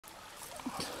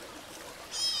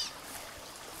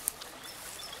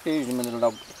Excuse me, little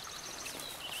dog.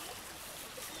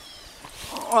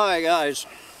 Alright guys,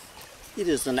 it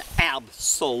is an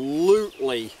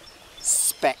absolutely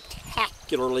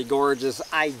spectacularly gorgeous,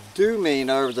 I do mean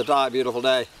over the top beautiful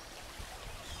day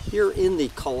here in the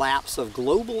collapse of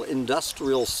global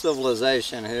industrial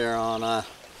civilization here on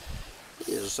it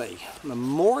is a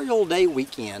Memorial Day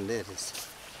weekend. It is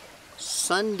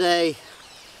Sunday,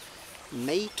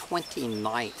 May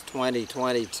 29th,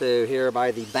 2022 here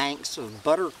by the banks of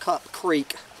Buttercup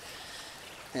Creek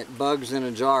at Bugs in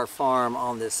a Jar Farm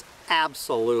on this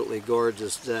absolutely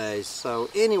gorgeous day. So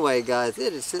anyway guys,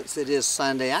 since it is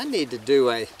Sunday, I need to do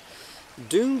a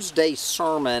Doomsday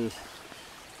Sermon,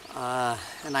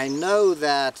 and I know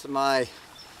that my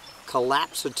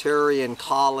collapsitarian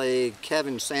colleague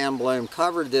Kevin Sandblom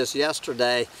covered this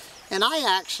yesterday, and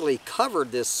I actually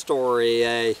covered this story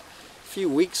a few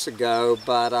weeks ago,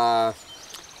 but our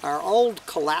old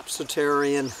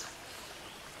collapsitarian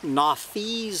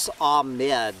Nafeez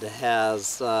Ahmed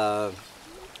has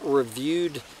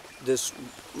reviewed this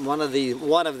one of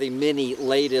the many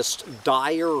latest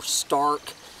dire, stark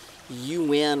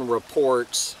UN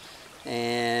reports,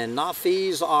 and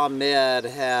Nafeez Ahmed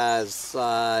has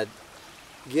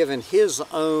given his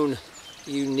own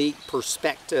unique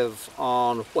perspective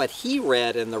on what he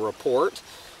read in the report.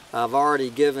 I've already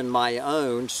given my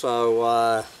own,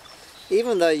 so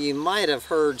even though you might have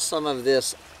heard some of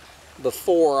this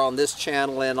before on this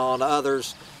channel and on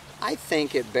others, I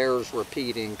think it bears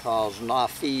repeating because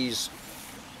Nafeez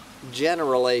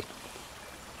generally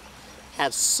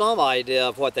has some idea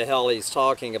of what the hell he's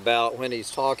talking about when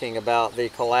he's talking about the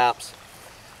collapse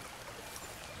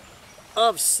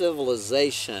of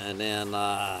civilization. And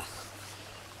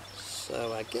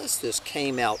so I guess this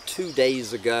came out 2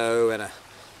 days ago, and a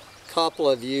couple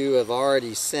of you have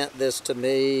already sent this to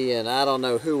me, and I don't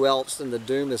know who else in the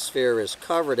Doomosphere has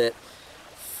covered it,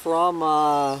 from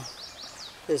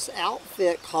this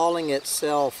outfit calling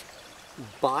itself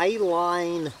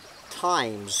Byline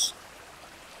Times,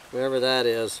 whoever that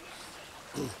is.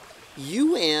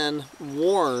 UN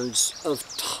warns of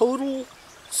total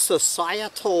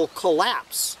societal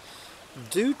collapse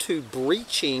due to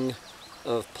breaching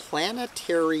of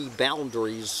planetary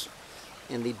boundaries.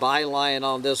 In the byline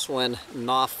on this one,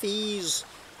 Nafeez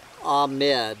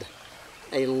Ahmed.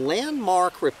 A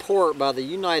landmark report by the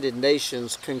United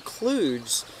Nations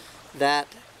concludes that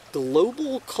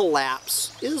global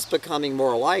collapse is becoming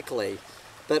more likely.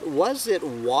 But was it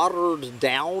watered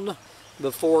down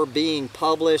before being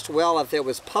published? Well, if it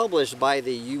was published by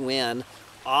the UN,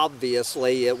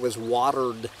 obviously it was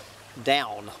watered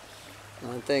down.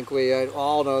 I think we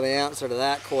all know the answer to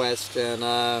that question.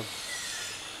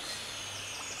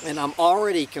 And I'm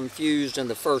already confused in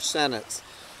the first sentence.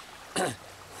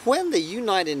 When the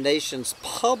United Nations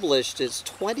published its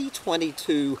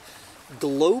 2022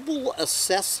 Global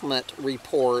Assessment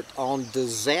Report on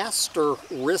Disaster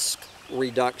Risk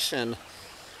Reduction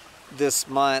this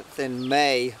month in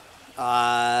May,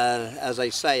 as I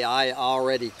say, I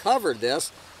already covered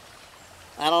this.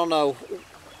 I don't know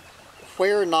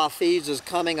where Nafeez is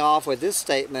coming off with this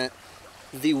statement.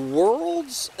 The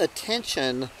world's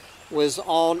attention was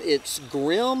on its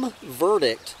grim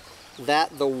verdict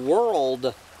that the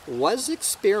world was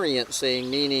experiencing,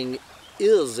 meaning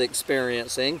is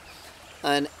experiencing,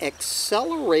 an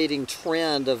accelerating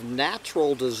trend of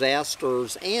natural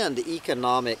disasters and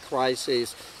economic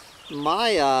crises.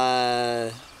 My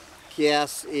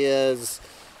guess is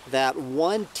that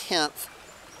 1/10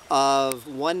 of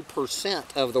 1%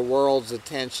 of the world's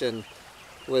attention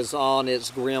was on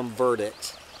its grim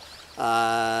verdict.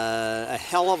 A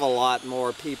hell of a lot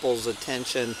more people's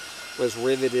attention was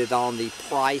riveted on the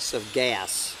price of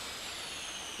gas.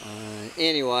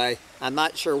 Anyway, I'm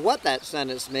not sure what that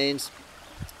sentence means,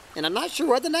 and I'm not sure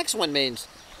what the next one means,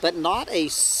 but not a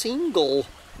single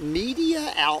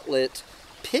media outlet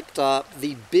picked up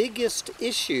the biggest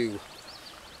issue: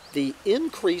 the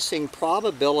increasing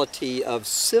probability of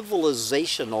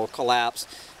civilizational collapse.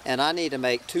 And I need to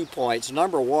make 2 points.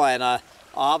 Number one,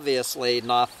 obviously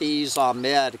Nafeez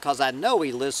Ahmed, because I know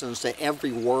he listens to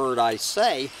every word I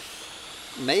say,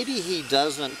 maybe he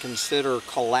doesn't consider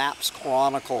Collapse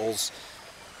Chronicles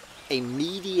a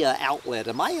media outlet.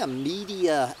 Am I a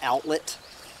media outlet?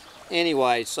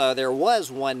 Anyway, so there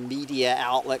was one media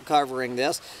outlet covering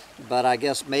this, but I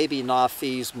guess maybe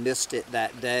Nafeez missed it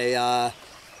that day.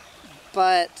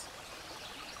 But,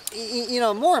 you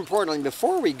know, more importantly,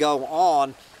 before we go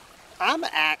on, I'm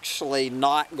actually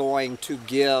not going to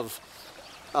give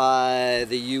the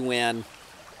UN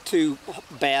too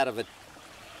bad of a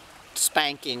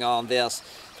spanking on this,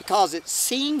 because it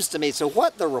seems to me, so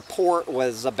what the report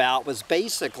was about was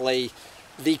basically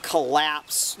the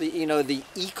collapse, the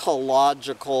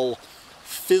ecological,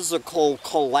 physical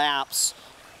collapse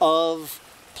of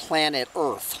planet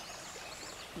Earth,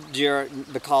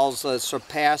 because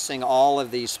surpassing all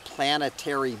of these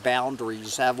planetary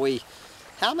boundaries.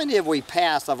 How many have we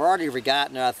passed? I've already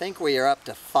forgotten. I think we are up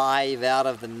to 5 out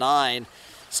of the 9.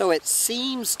 So it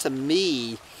seems to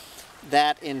me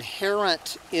that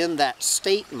inherent in that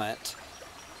statement,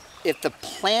 if the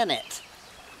planet,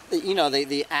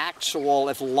 the actual,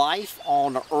 if life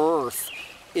on Earth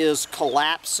is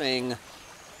collapsing,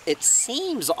 it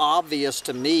seems obvious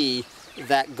to me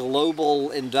that global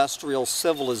industrial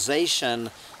civilization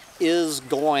is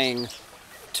going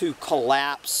to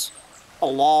collapse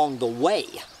along the way.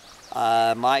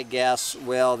 My guess,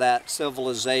 well, that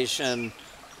civilization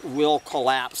will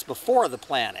collapse before the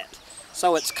planet.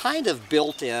 So it's kind of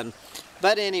built in.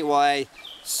 But anyway,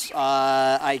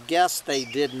 I guess they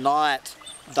did not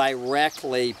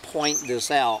directly point this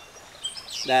out,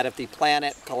 that if the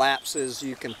planet collapses,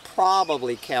 you can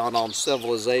probably count on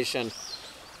civilization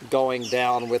going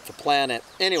down with the planet.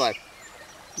 Anyway,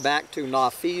 back to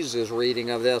Nafeez's reading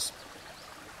of this.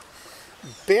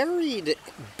 Buried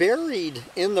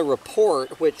in the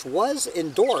report, which was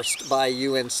endorsed by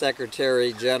UN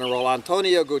Secretary General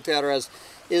Antonio Guterres,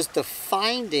 is the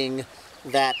finding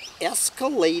that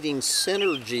escalating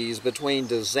synergies between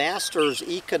disasters,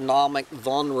 economic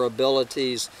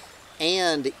vulnerabilities,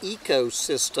 and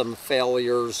ecosystem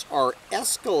failures are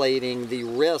escalating the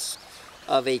risk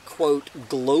of a, quote,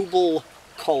 global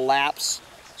collapse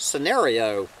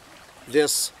scenario.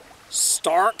 This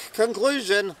stark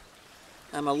conclusion,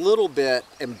 I'm a little bit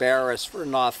embarrassed for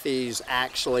Nafeez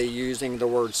actually using the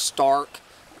word stark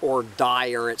or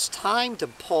dire. It's time to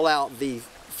pull out the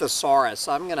thesaurus.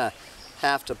 I'm going to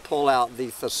have to pull out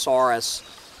the thesaurus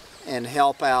and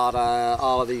help out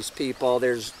all of these people.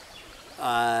 There's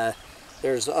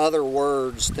other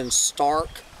words than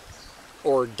stark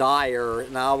or dire,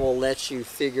 and I will let you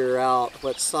figure out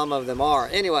what some of them are.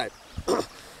 Anyway,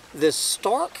 this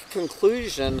stark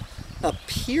conclusion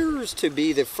appears to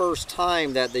be the first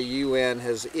time that the UN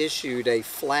has issued a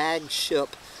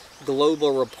flagship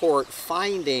global report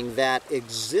finding that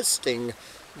existing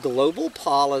global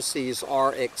policies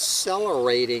are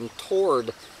accelerating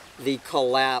toward the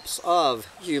collapse of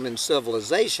human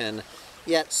civilization,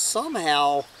 yet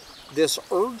somehow this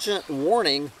urgent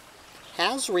warning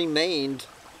has remained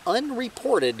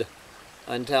unreported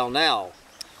until now.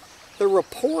 The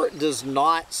report does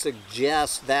not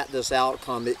suggest that this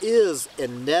outcome is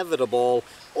inevitable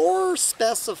or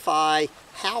specify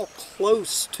how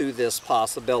close to this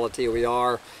possibility we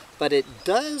are, but it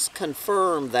does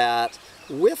confirm that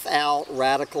without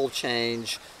radical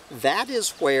change, that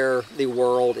is where the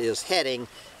world is heading.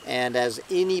 And as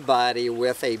anybody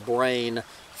with a brain,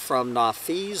 from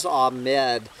Nafeez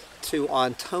Ahmed to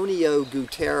Antonio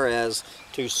Guterres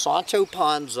to Sancho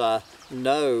Panza,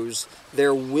 knows,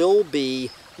 there will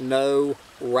be no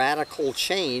radical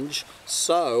change.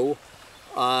 So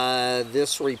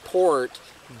this report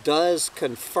does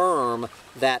confirm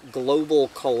that global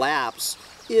collapse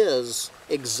is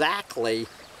exactly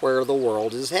where the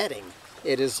world is heading.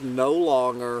 It is no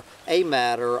longer a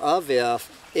matter of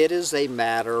if, it is a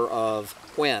matter of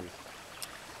when.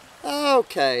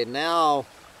 Okay, now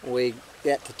we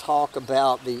get to talk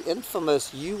about the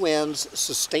infamous UN's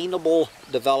Sustainable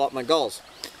Development Goals.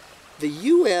 The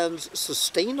UN's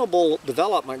Sustainable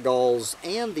Development Goals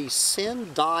and the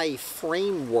Sendai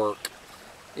Framework,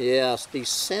 yes, the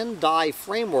Sendai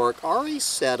Framework, are a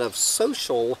set of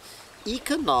social,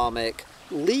 economic,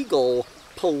 legal,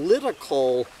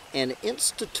 political, and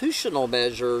institutional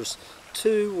measures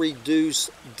to reduce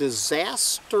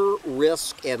disaster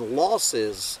risk and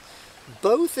losses.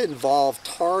 Both involve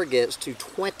targets to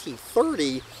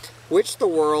 2030, which the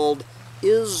world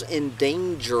is in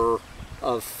danger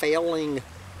of failing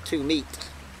to meet.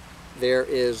 There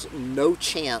is no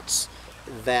chance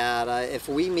that if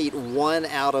we meet 1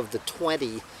 out of the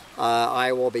 20,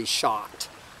 I will be shocked.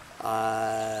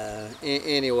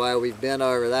 Anyway, we've been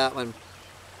over that one.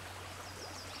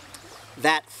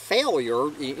 That failure,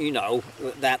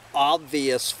 that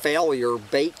obvious failure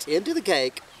baked into the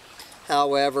cake,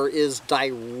 however, is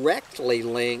directly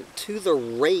linked to the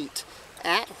rate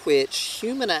at which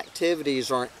human activities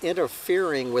are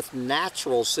interfering with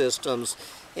natural systems,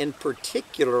 in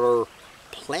particular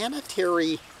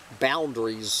planetary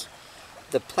boundaries.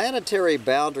 The Planetary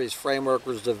Boundaries Framework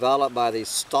was developed by the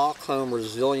Stockholm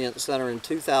Resilience Center in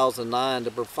 2009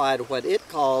 to provide what it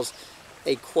calls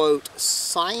a, quote,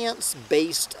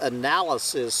 science-based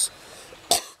analysis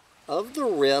of the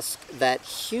risk that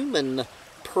human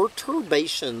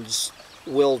perturbations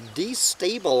will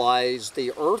destabilize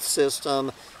the Earth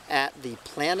system at the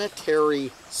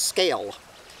planetary scale.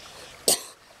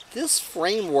 This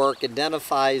framework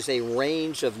identifies a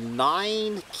range of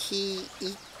nine key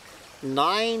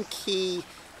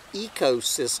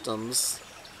ecosystems.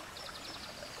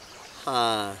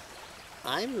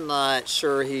 I'm not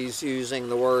sure he's using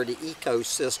the word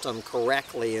ecosystem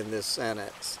correctly in this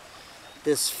sentence.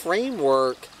 This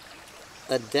framework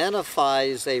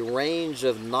identifies a range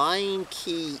of 9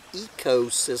 key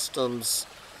ecosystems.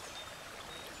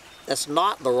 That's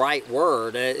not the right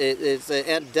word. It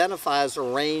identifies a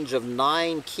range of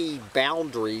 9 key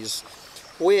boundaries,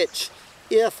 which,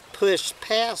 if pushed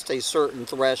past a certain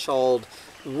threshold,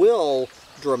 will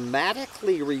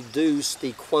dramatically reduce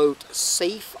the, quote,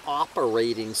 safe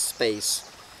operating space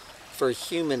for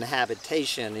human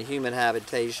habitation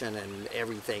and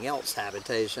everything else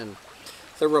habitation.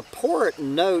 The report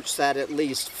notes that at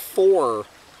least four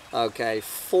of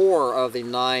the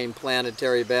 9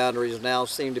 planetary boundaries now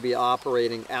seem to be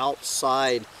operating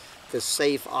outside the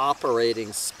safe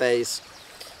operating space.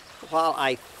 While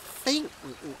I think,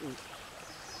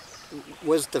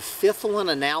 was the 5th one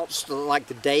announced like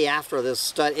the day after this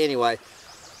study? Anyway,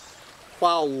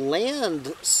 while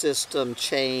land system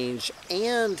change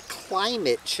and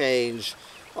climate change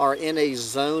are in a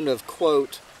zone of,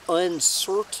 quote,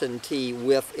 uncertainty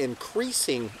with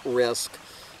increasing risk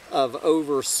of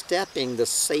overstepping the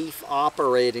safe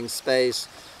operating space,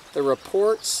 the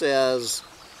report says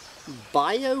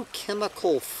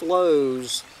biochemical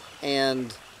flows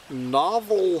and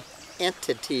novel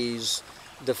entities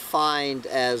defined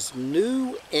as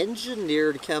new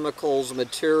engineered chemicals,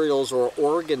 materials, or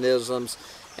organisms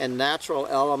and natural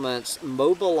elements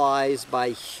mobilized by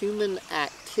human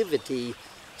activity,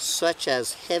 such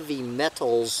as heavy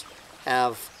metals,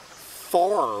 have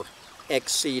far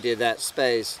exceeded that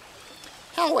space.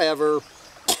 However,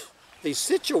 the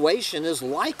situation is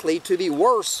likely to be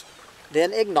worse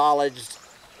than acknowledged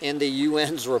in the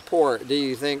UN's report. Do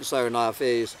you think so,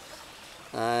 Nafeez?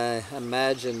 I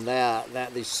imagine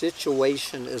that the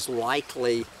situation is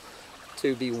likely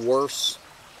to be worse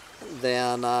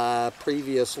than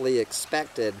previously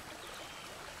expected.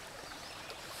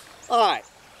 All right.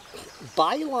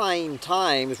 Byline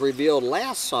Times revealed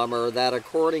last summer that,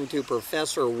 according to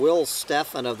Professor Will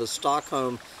Stephan of the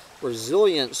Stockholm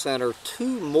Resilience Center,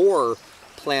 2 more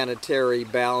planetary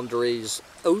boundaries,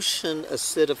 ocean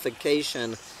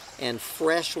acidification and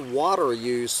fresh water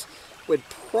use, would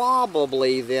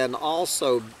probably then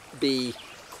also be,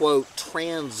 quote,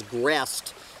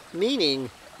 transgressed, meaning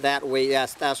that we,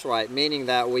 yes, that's right, meaning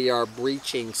that we are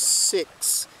breaching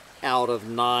 6 out of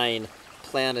 9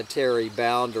 planetary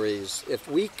boundaries. If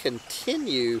we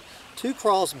continue to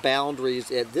cross boundaries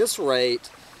at this rate,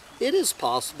 it is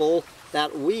possible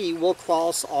that we will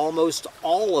cross almost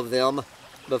all of them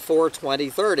before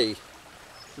 2030.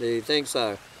 Do you think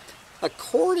so?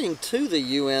 According to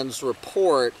the UN's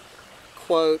report,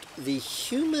 quote, the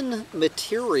human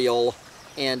material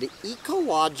and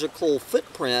ecological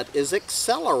footprint is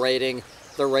accelerating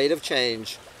the rate of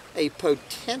change. A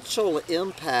potential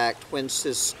impact when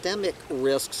systemic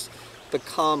risks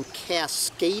become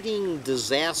cascading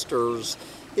disasters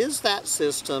is that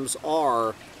systems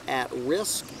are at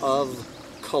risk of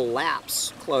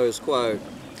collapse, close quote.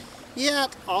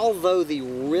 Yet, although the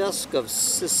risk of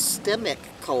systemic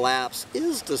collapse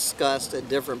is discussed at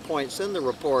different points in the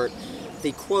report,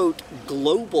 the, quote,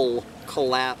 global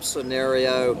collapse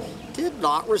scenario did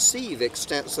not receive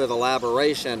extensive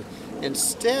elaboration.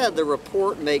 Instead, the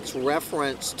report makes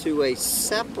reference to a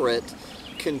separate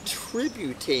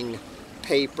contributing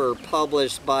paper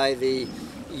published by the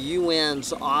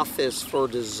UN's Office for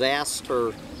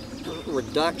Disaster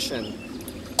Reduction.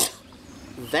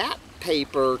 That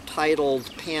paper, titled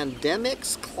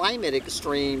Pandemics, Climate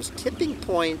Extremes, Tipping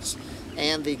Points,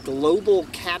 and the Global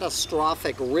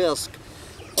Catastrophic Risk,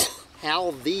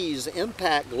 How These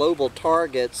Impact Global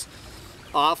Targets,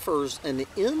 offers an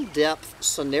in-depth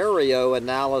scenario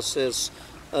analysis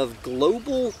of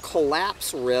global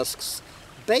collapse risks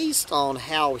based on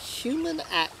how human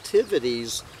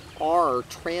activities are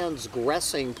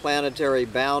transgressing planetary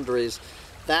boundaries.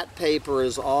 That paper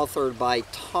is authored by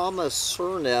Thomas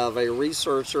Cernev, a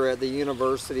researcher at the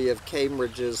University of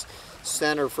Cambridge's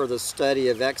Center for the Study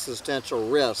of Existential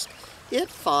Risk. It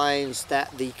finds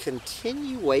that the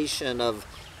continuation of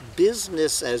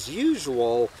business as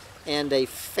usual and a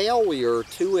failure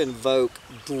to invoke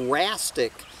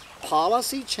drastic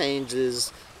policy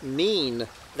changes mean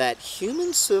that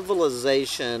human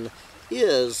civilization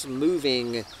is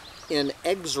moving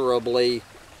inexorably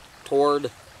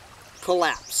toward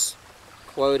collapse.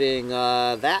 Quoting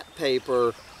that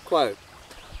paper, quote,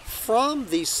 from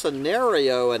the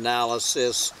scenario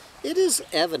analysis, it is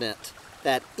evident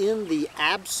that in the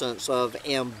absence of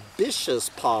ambitious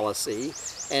policy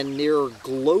and near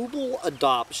global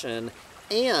adoption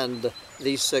and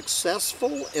the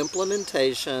successful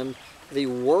implementation, the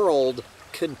world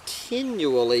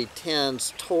continually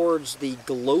tends towards the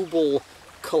global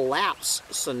collapse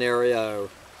scenario.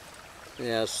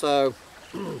 Yeah, so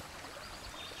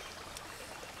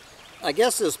I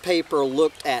guess this paper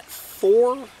looked at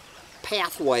 4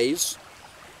 pathways,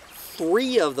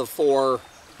 3 of the 4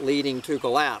 leading to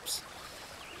collapse.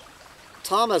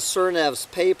 Thomas Cernev's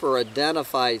paper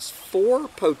identifies 4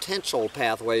 potential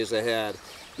pathways ahead,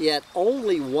 yet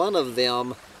only one of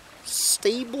them,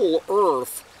 stable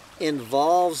Earth,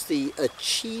 involves the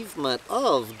achievement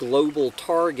of global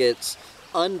targets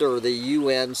under the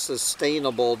UN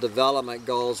Sustainable Development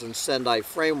Goals and Sendai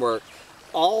Framework.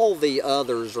 All the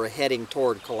others are heading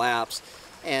toward collapse.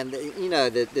 And, you know,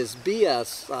 this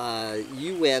BS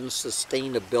UN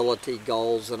sustainability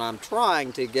goals, and I'm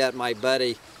trying to get my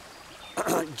buddy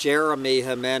Jeremy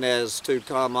Jimenez to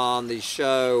come on the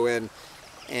show and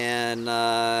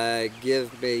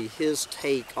give me his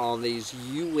take on these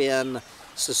UN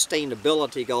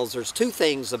sustainability goals. There's 2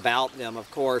 things about them,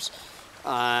 of course,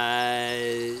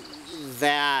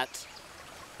 that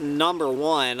number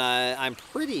one, I'm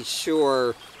pretty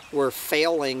sure we're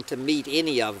failing to meet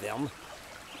any of them.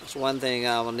 That's one thing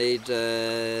I will need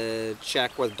to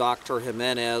check with Dr.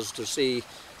 Jimenez to see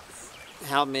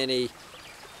how many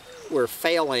we're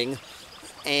failing,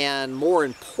 and more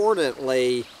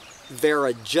importantly, they're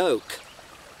a joke.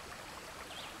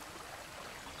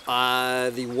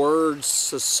 The words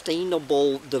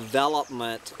sustainable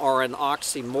development are an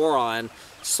oxymoron,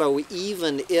 so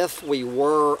even if we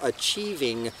were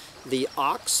achieving the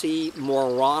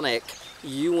oxymoronic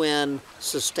UN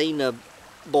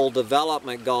Sustainable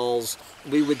Development Goals,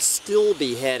 we would still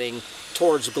be heading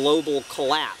towards global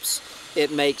collapse.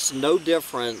 It makes no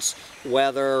difference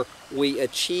whether we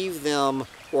achieve them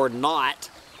or not,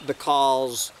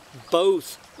 because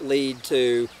both lead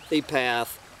to the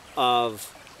path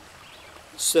of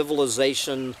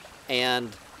civilization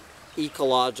and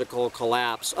ecological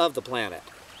collapse of the planet.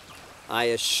 I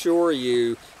assure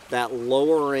you that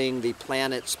lowering the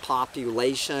planet's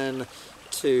population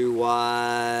to,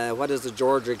 what does the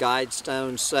Georgia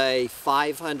Guidestone say,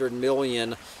 500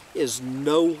 million is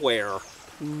nowhere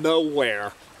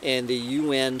in the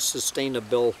UN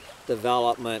Sustainable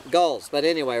Development Goals. But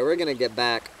anyway, we're going to get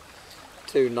back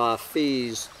to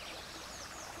Nafeez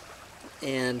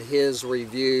and his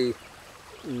review.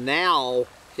 Now,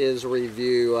 his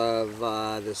review of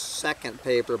the second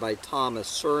paper by Thomas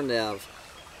Cernev.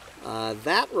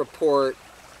 That report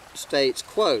states,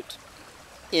 quote,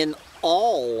 "In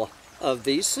all of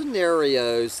these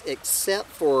scenarios except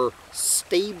for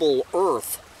stable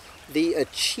Earth, the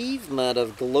achievement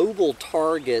of global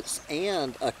targets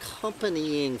and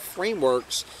accompanying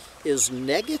frameworks is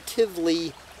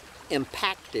negatively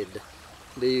impacted."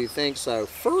 Do you think so?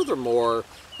 Furthermore,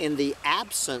 in the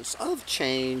absence of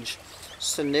change,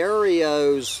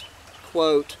 scenarios,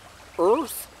 quote,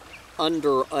 "Earth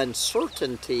under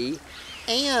uncertainty"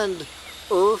 and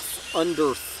 "Earth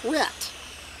under threat"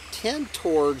 tend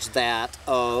towards that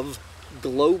of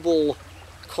global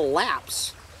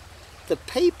collapse. The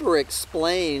paper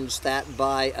explains that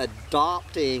by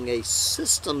adopting a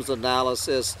systems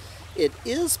analysis, it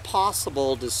is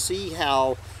possible to see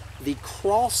how the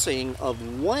crossing of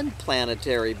one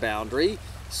planetary boundary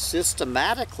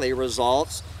systematically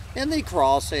results in the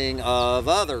crossing of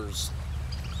others.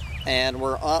 And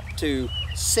we're up to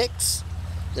 6.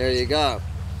 There you go.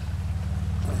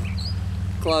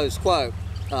 Close quote.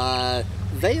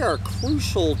 They are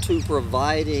crucial to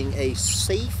providing a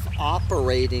safe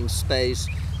operating space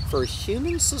for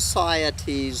human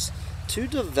societies to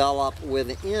develop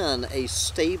within a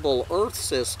stable Earth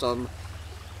system,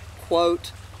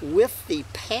 quote, "with the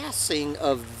passing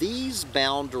of these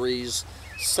boundaries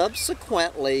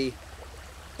subsequently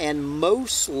and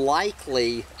most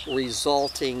likely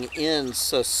resulting in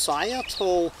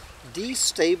societal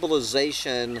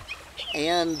destabilization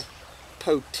and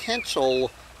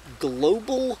potential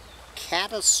global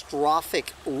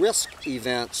catastrophic risk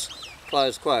events,"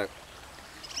 close quote.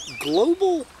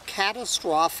 Global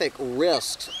catastrophic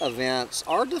risk events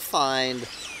are defined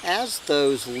as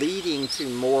those leading to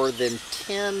more than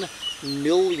 10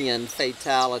 million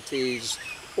fatalities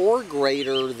or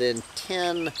greater than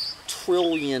 $10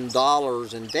 trillion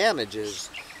in damages.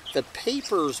 The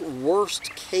paper's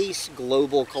worst case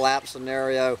global collapse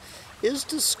scenario is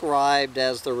described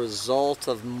as the result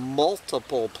of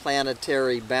multiple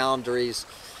planetary boundaries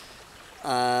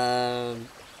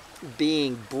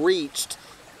being breached,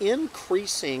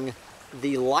 increasing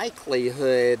the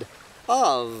likelihood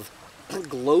of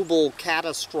global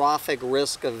catastrophic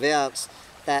risk events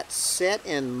that set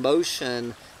in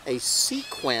motion a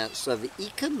sequence of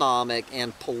economic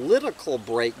and political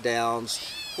breakdowns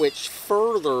which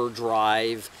further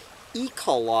drive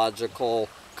ecological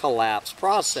collapse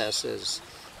processes.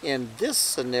 In this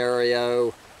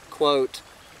scenario, quote,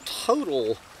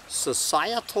 total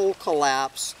societal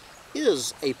collapse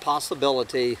is a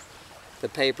possibility, the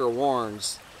paper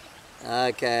warns.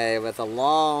 Okay, with a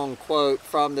long quote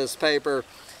from this paper,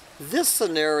 this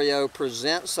scenario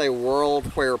presents a world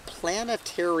where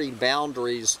planetary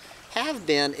boundaries have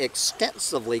been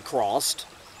extensively crossed,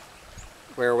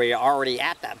 where we are already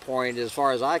at that point as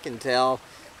far as I can tell,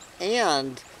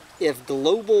 and if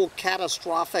global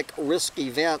catastrophic risk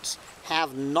events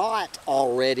have not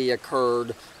already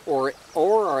occurred or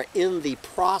are in the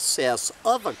process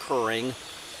of occurring,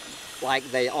 like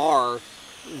they are,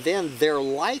 then their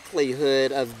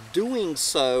likelihood of doing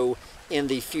so in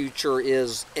the future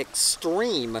is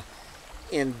extreme.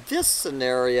 In this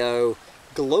scenario,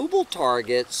 global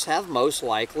targets have most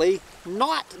likely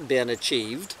not been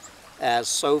achieved, as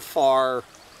so far,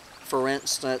 for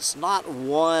instance, not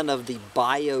one of the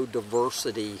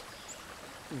biodiversity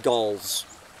goals,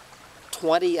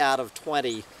 20 out of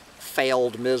 20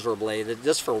 failed miserably,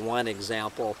 just for one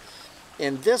example.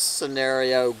 In this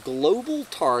scenario, global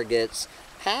targets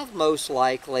have most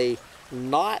likely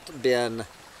not been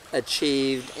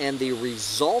achieved, and the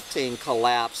resulting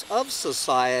collapse of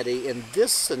society in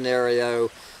this scenario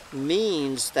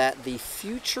means that the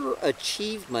future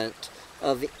achievement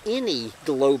of any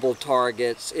global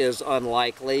targets is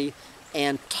unlikely,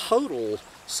 and total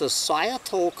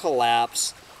societal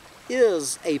collapse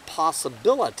is a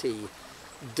possibility.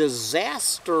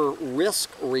 Disaster risk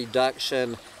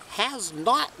reduction has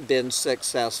not been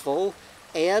successful,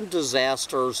 and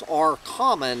disasters are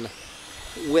common,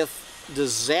 with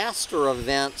disaster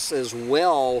events as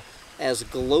well as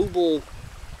global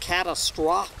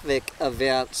catastrophic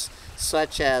events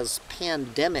such as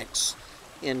pandemics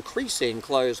increasing,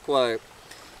 close quote.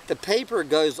 The paper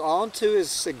goes on to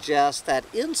suggest that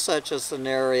in such a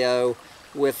scenario,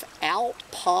 without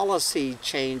policy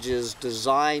changes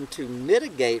designed to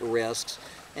mitigate risks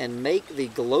and make the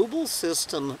global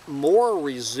system more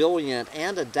resilient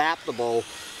and adaptable,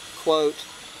 quote,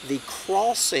 the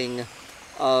crossing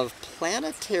of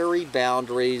planetary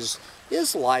boundaries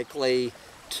is likely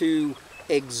to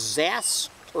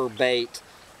exacerbate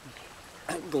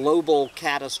global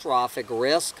catastrophic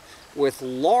risk with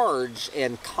large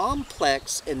and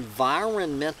complex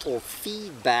environmental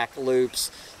feedback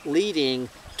loops leading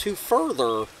to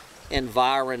further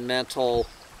environmental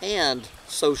and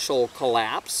social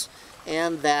collapse,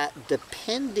 and that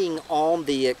depending on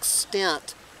the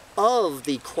extent of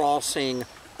the crossing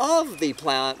of the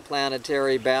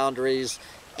planetary boundaries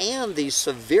and the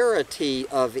severity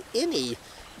of any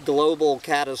global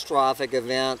catastrophic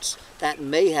events that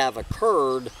may have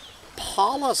occurred,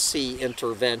 policy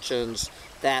interventions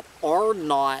that are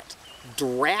not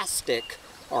drastic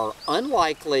are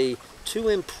unlikely to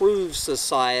improve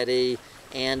society,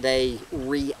 and a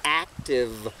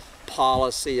reactive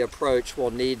policy approach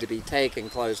will need to be taken,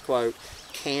 close quote.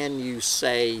 Can you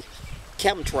say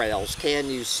chemtrails? Can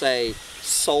you say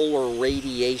solar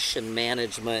radiation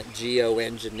management,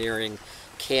 geoengineering?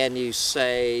 Can you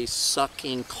say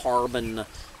sucking carbon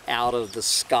out of the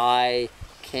sky?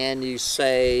 Can you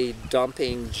say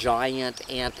dumping giant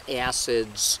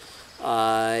antacids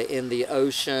in the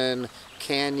ocean?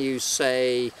 Can you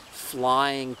say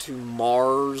flying to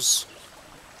Mars?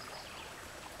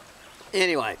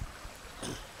 Anyway,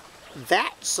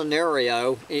 that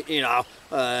scenario, you know,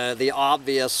 the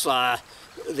obvious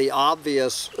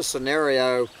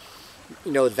scenario,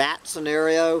 you know, that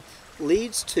scenario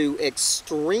leads to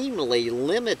extremely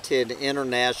limited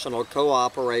international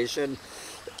cooperation,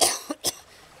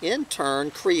 in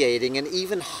turn creating an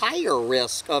even higher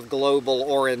risk of global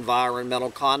or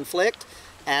environmental conflict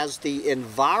as the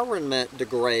environment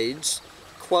degrades,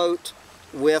 quote,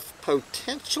 with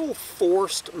potential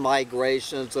forced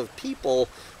migrations of people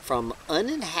from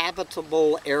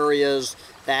uninhabitable areas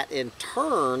that in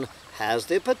turn has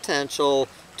the potential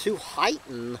to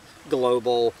heighten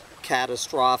global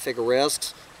catastrophic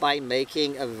risks by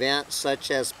making events such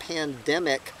as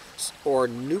pandemic or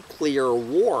nuclear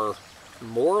war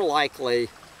more likely,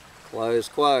 close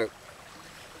quote.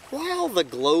 While the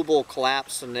global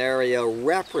collapse scenario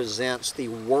represents the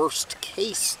worst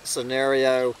case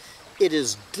scenario, it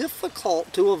is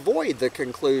difficult to avoid the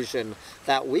conclusion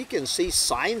that we can see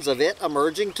signs of it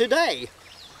emerging today.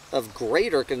 Of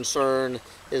greater concern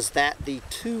is that the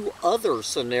two other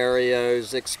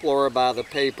scenarios explored by the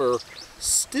paper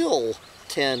still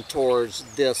tend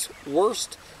towards this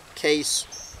worst case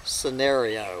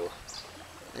scenario.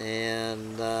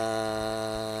 And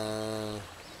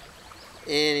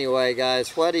anyway,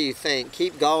 guys, what do you think?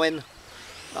 Keep going.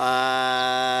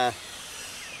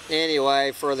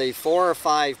 Anyway, for the 4 or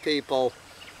 5 people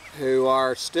who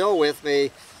are still with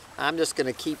me, I'm just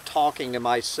going to keep talking to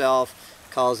myself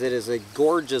because it is a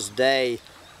gorgeous day,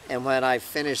 and when I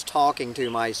finish talking to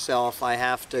myself, I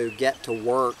have to get to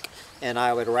work, and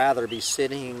I would rather be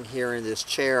sitting here in this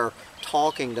chair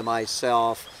talking to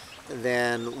myself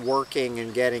than working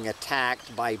and getting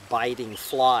attacked by biting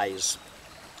flies.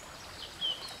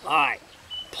 All right,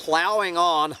 plowing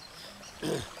on.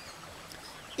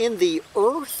 In the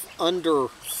Earth under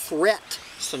threat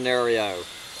scenario,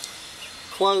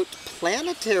 quote,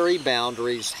 planetary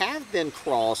boundaries have been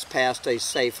crossed past a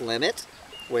safe limit,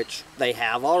 which they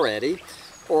have already,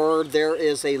 or there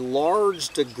is a large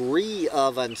degree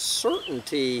of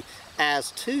uncertainty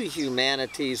as to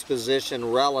humanity's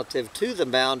position relative to the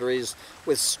boundaries,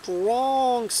 with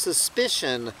strong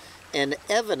suspicion and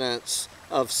evidence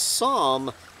of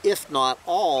some, if not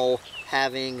all,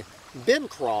 having been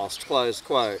crossed, close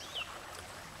quote.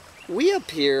 We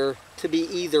appear to be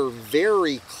either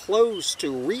very close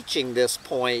to reaching this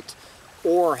point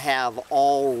or have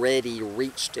already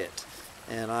reached it.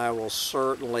 And I will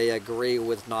certainly agree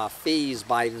with Nafeez.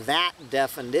 By that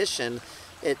definition,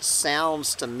 it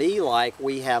sounds to me like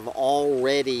we have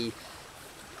already,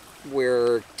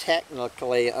 we're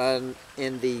technically in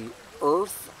the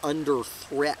Earth under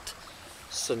threat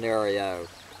scenario.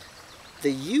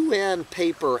 The UN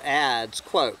paper adds,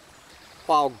 quote,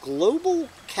 while global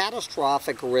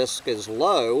catastrophic risk is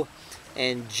low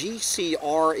and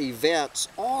GCR events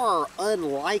are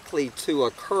unlikely to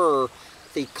occur,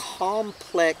 the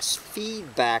complex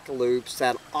feedback loops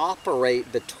that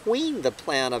operate between the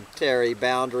planetary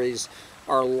boundaries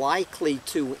are likely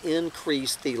to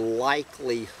increase the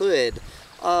likelihood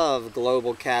of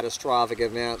global catastrophic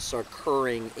events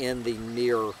occurring in the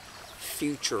near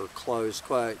future, close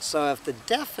quote. So if the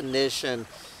definition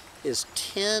is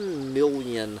 10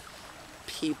 million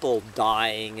people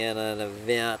dying in an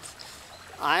event,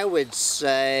 I would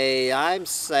say, I'm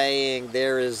saying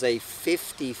there is a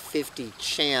 50-50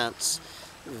 chance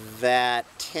that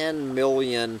 10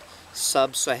 million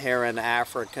sub-Saharan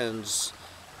Africans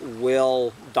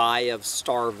will die of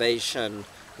starvation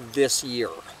this year.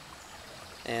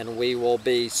 And we will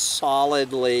be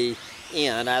solidly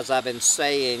in, as I've been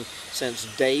saying since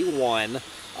day one,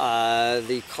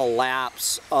 the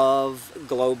collapse of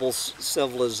global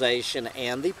civilization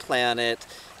and the planet.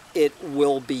 It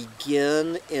will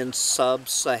begin in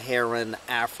sub-Saharan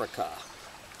Africa.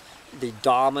 The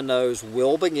dominoes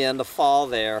will begin to fall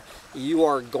there. You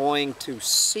are going to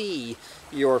see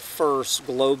your first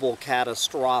global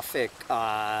catastrophic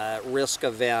risk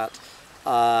event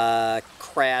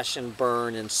crash and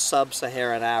burn in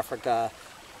sub-Saharan Africa.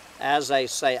 As I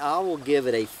say, I will give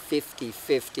it a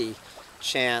 50-50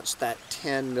 chance that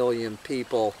 10 million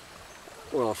people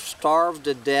will starve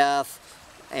to death,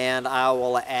 and I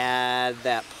will add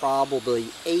that probably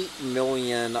 8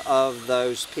 million of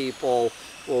those people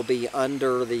will be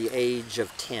under the age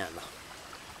of 10.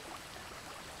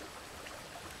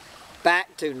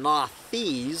 Back to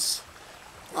Nafeez,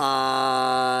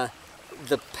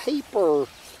 the paper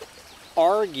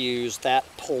argues that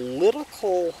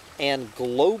political and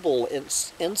global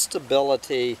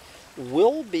instability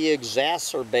will be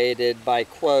exacerbated by,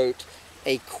 quote,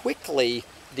 a quickly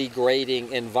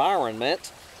degrading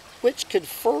environment, which could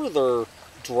further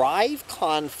drive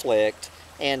conflict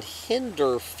and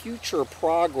hinder future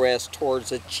progress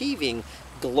towards achieving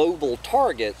global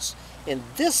targets. In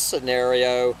this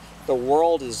scenario, the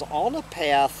world is on a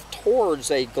path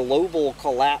towards a global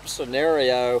collapse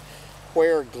scenario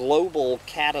where global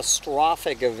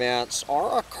catastrophic events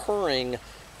are occurring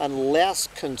unless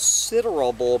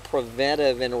considerable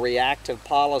preventive and reactive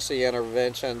policy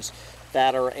interventions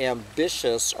that are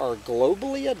ambitious are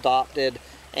globally adopted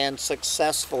and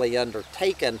successfully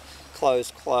undertaken, close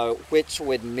quote, which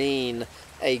would mean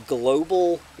a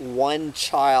global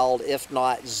one-child, if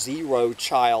not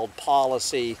zero-child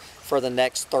policy for the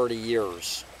next 30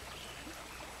 years.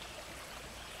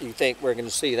 You think we're going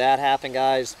to see that happen,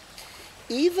 guys?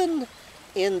 Even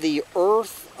in the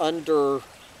Earth under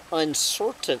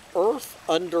uncertain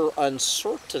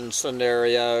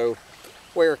scenario,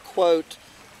 where, quote,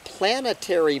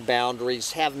 planetary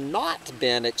boundaries have not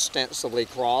been extensively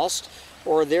crossed,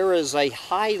 or there is a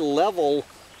high level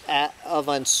of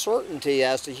uncertainty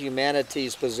as to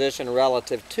humanity's position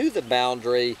relative to the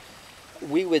boundary,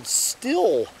 we would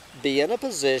still be in a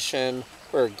position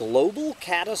where global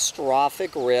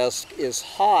catastrophic risk is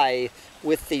high,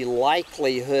 with the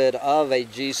likelihood of a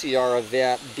GCR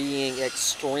event being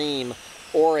extreme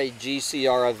or a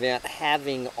GCR event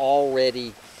having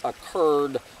already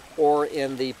occurred or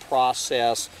in the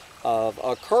process of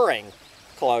occurring,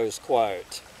 close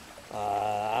quote.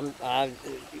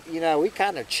 You know, we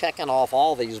kind of checking off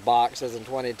all these boxes in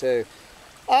 22.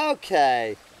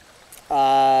 Okay.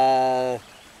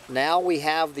 Now we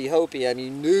have the hopium.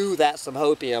 You knew that some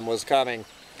hopium was coming.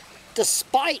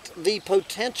 Despite the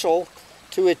potential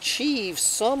to achieve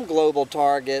some global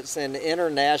targets in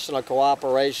international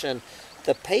cooperation,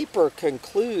 the paper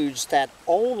concludes that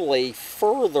only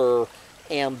further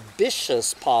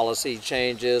ambitious policy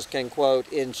changes can,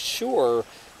 quote, ensure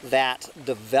that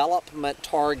development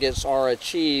targets are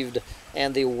achieved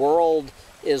and the world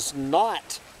is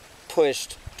not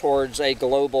pushed towards a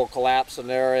global collapse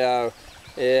scenario.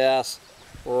 Yes,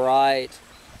 right.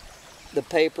 The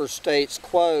paper states,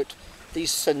 quote, the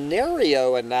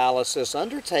scenario analysis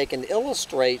undertaken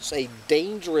illustrates a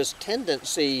dangerous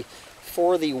tendency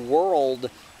for the world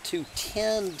to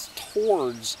tend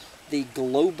towards the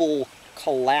global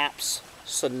collapse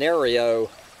scenario,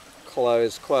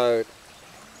 close quote.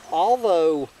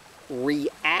 Although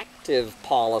reactive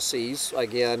policies,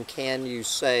 again, can you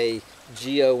say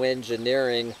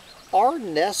geoengineering, are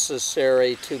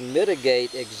necessary to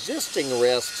mitigate existing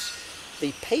risks,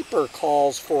 the paper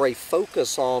calls for a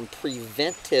focus on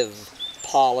preventive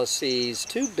policies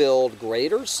to build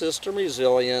greater system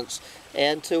resilience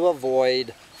and to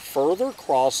avoid further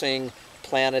crossing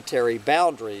planetary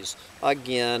boundaries.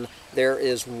 Again, there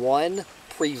is one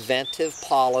preventive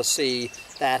policy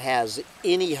that has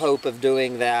any hope of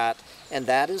doing that, and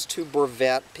that is to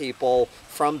prevent people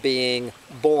from being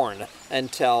born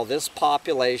until this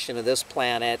population of this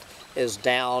planet is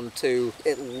down to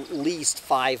at least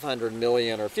 500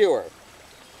 million or fewer.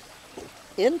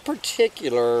 In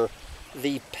particular,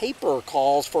 the paper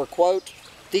calls for, quote,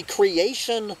 the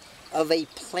creation of a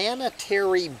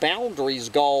planetary boundaries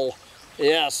goal.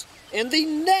 Yes, in the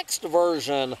next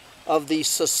version of the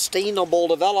Sustainable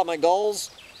Development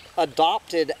Goals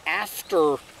adopted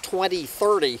after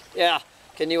 2030. Yeah,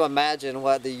 can you imagine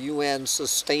what the UN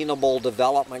Sustainable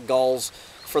Development Goals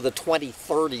for the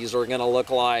 2030s are going to look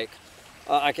like?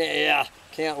 I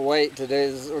can't wait to do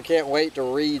this. We can't wait to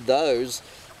read those.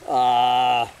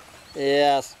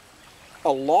 Yes,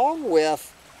 along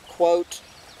with, quote,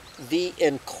 the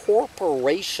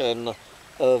incorporation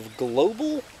of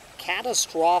global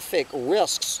catastrophic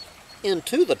risks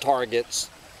into the targets.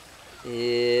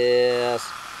 Yes,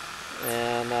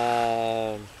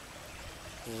 and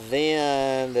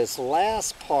then this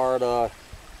last part of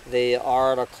the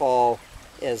article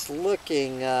is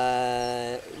looking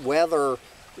whether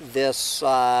this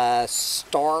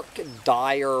stark,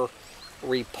 dire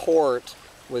report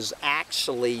was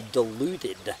actually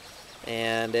diluted,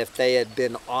 and if they had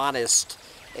been honest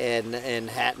and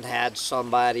hadn't had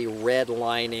somebody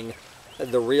redlining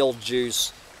the real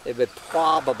juice, it would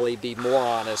probably be more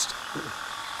honest.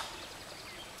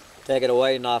 Take it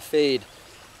away, Nafeez.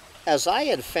 As I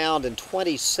had found in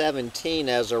 2017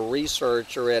 as a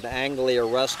researcher at Anglia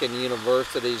Ruskin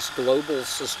University's Global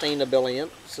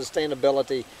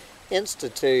Sustainability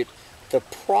Institute, the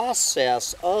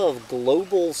process of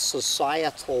global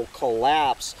societal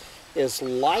collapse is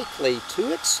likely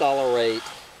to accelerate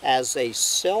as a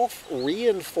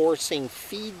self-reinforcing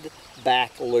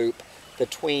feedback loop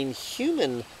between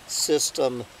human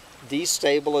system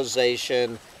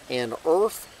destabilization and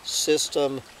Earth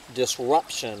system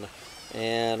disruption.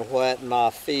 And what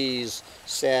Nafeez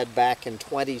said back in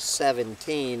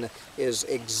 2017 is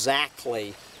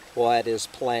exactly what is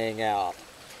playing out.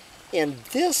 In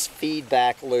this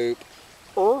feedback loop,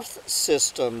 Earth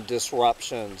system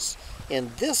disruptions,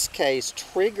 in this case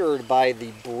triggered by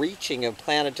the breaching of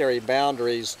planetary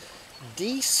boundaries,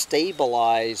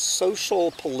 destabilize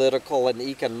social, political, and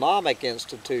economic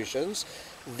institutions.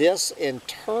 This in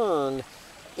turn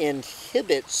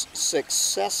inhibits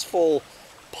successful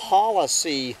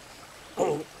policy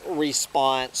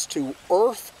response to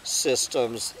Earth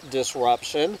systems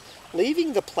disruption,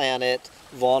 leaving the planet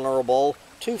vulnerable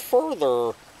to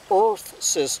further Earth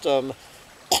system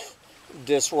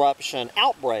disruption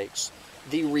outbreaks.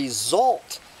 The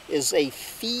result is a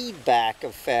feedback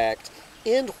effect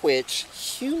in which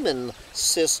human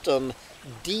system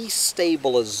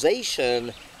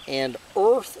destabilization and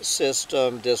Earth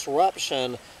system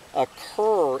disruption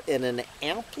occur in an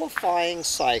amplifying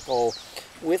cycle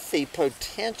with the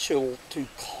potential to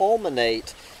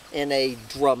culminate in a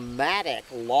dramatic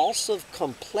loss of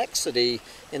complexity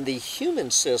in the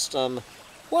human system,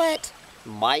 what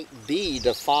might be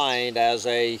defined as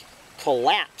a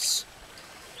collapse.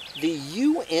 The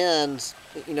UN's,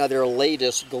 their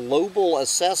latest global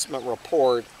assessment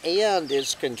report and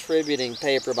its contributing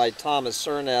paper by Thomas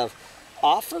Cernev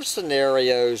offer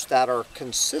scenarios that are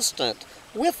consistent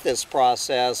with this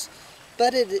process,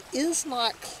 but it is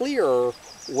not clear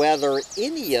whether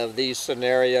any of these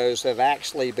scenarios have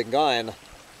actually begun.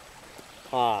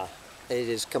 It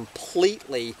is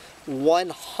completely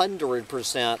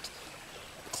 100%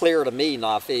 clear to me,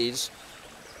 Nafeez.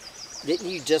 Didn't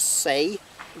you just say?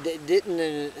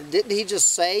 Didn't he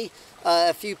just say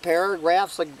a few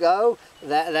paragraphs ago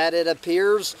that it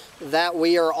appears that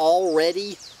we are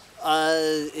already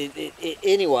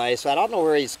anyway? So I don't know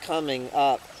where he's coming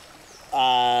up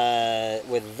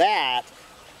with that.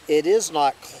 It is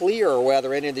not clear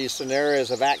whether any of these scenarios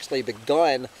have actually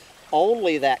begun,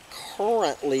 only that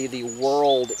currently the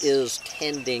world is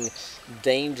tending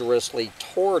dangerously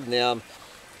toward them.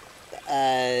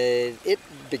 It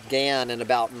began in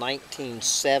about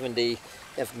 1970,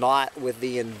 if not with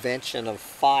the invention of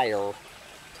fire.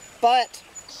 But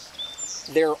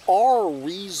there are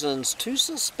reasons to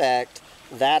suspect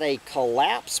that a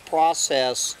collapse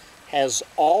process has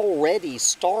already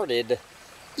started,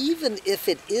 even if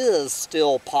it is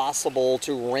still possible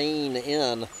to rein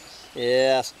in.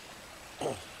 Yes.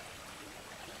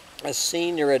 A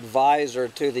senior advisor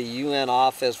to the UN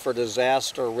Office for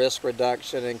Disaster Risk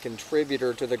Reduction and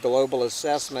contributor to the Global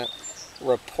Assessment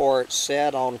Report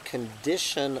said on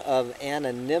condition of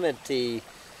anonymity,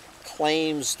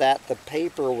 claims that the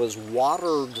paper was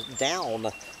watered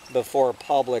down before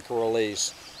public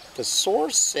release. The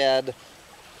source said,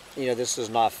 this is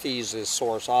Nafeez's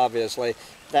source obviously,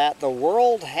 that the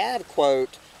world had,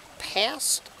 quote,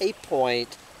 passed a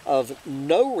point of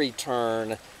no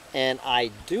return, and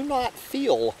I do not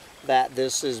feel that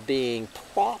this is being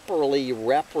properly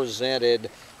represented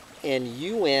in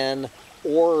UN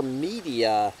or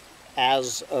media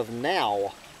as of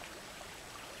now.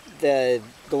 The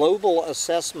Global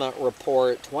Assessment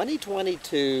Report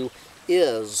 2022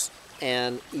 is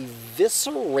an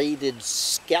eviscerated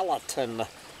skeleton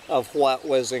of what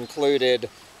was included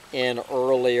in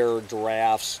earlier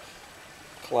drafts,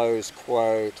 close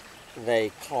quote,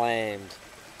 they claimed.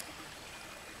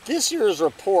 This year's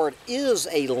report is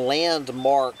a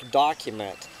landmark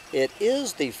document. It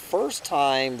is the first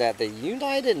time that the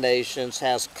United Nations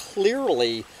has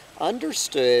clearly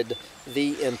understood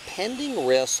the impending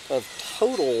risk of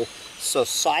total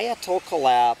societal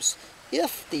collapse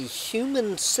if the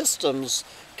human systems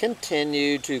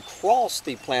continue to cross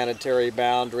the planetary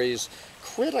boundaries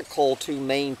critical to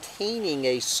maintaining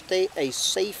a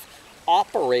safe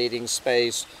operating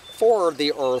space for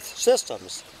the Earth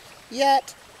systems.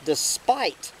 Yet,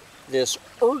 despite this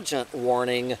urgent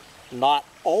warning, not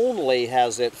only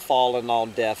has it fallen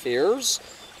on deaf ears,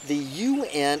 the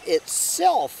UN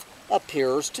itself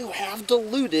appears to have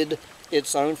diluted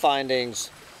its own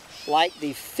findings. Like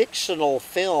the fictional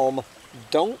film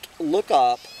Don't Look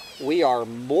Up, we are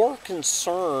more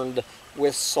concerned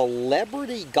with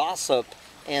celebrity gossip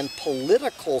and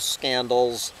political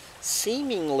scandals,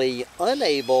 seemingly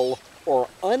unable or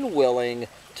unwilling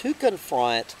to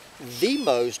confront the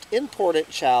most important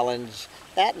challenge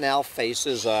that now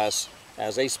faces us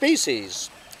as a species.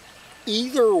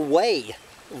 Either way,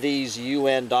 these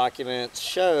UN documents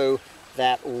show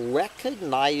that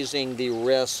recognizing the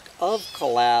risk of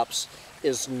collapse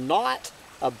is not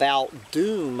about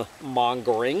doom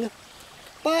mongering,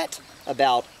 but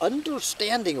about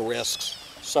understanding risks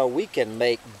so we can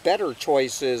make better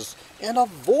choices and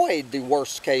avoid the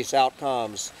worst case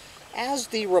outcomes. As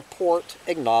the report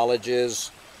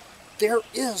acknowledges, there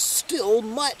is still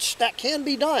much that can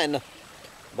be done,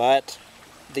 but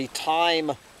the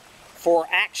time for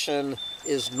action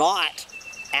is not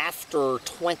after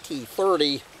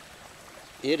 2030,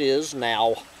 it is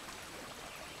now.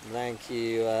 Thank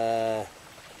you.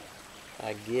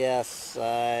 I guess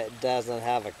it doesn't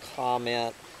have a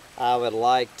comment. I would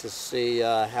like to see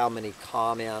how many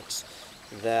comments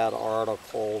that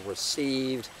article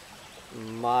received.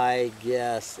 My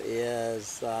guess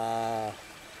is,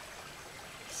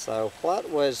 so what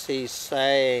was he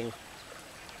saying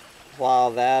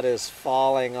while that is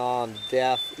falling on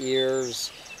deaf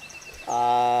ears?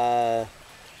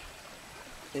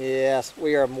 Yes,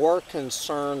 we are more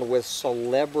concerned with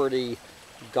celebrity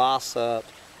gossip,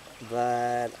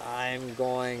 but I'm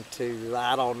going to,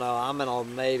 I don't know, I'm going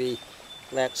to maybe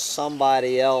let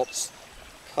somebody else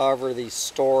cover the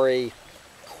story.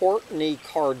 Kourtney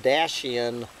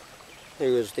Kardashian,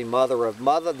 who is the the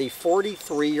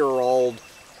 43-year-old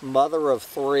mother of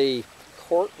 3,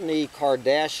 Kourtney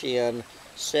Kardashian,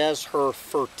 says her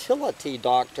fertility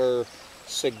doctor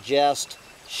suggests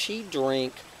she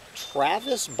drink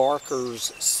Travis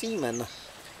Barker's semen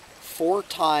 4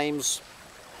 times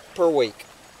per week.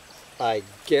 I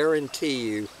guarantee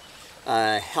you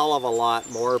a hell of a lot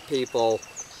more people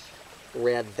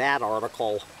read that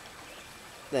article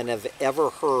than have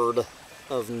ever heard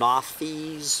of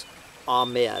Nafeez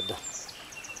Ahmed.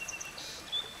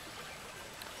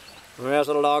 There's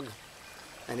a dog.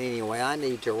 And anyway, I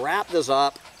need to wrap this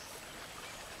up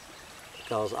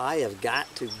because I have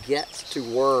got to get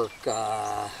to work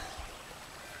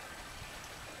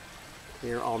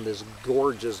here on this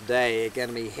gorgeous day. Going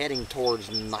to be heading towards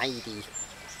 90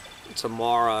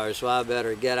 tomorrow, so I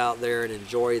better get out there and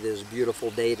enjoy this beautiful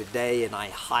day today, and I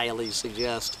highly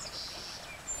suggest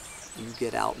you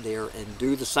get out there and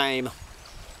do the same.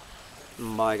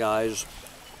 Bye, guys.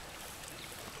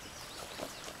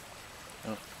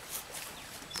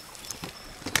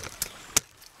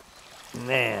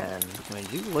 Man,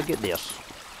 would you look at this.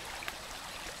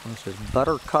 This is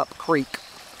Buttercup Creek.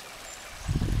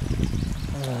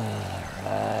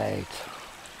 Alright.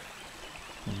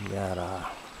 We got a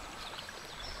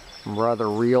brother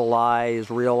realize.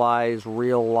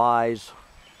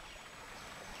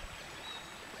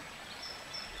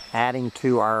 Adding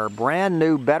to our brand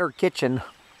new better kitchen.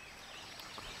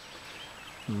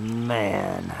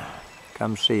 Man,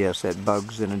 come see us at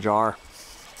Bugs in a Jar.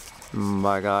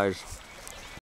 Bye, guys.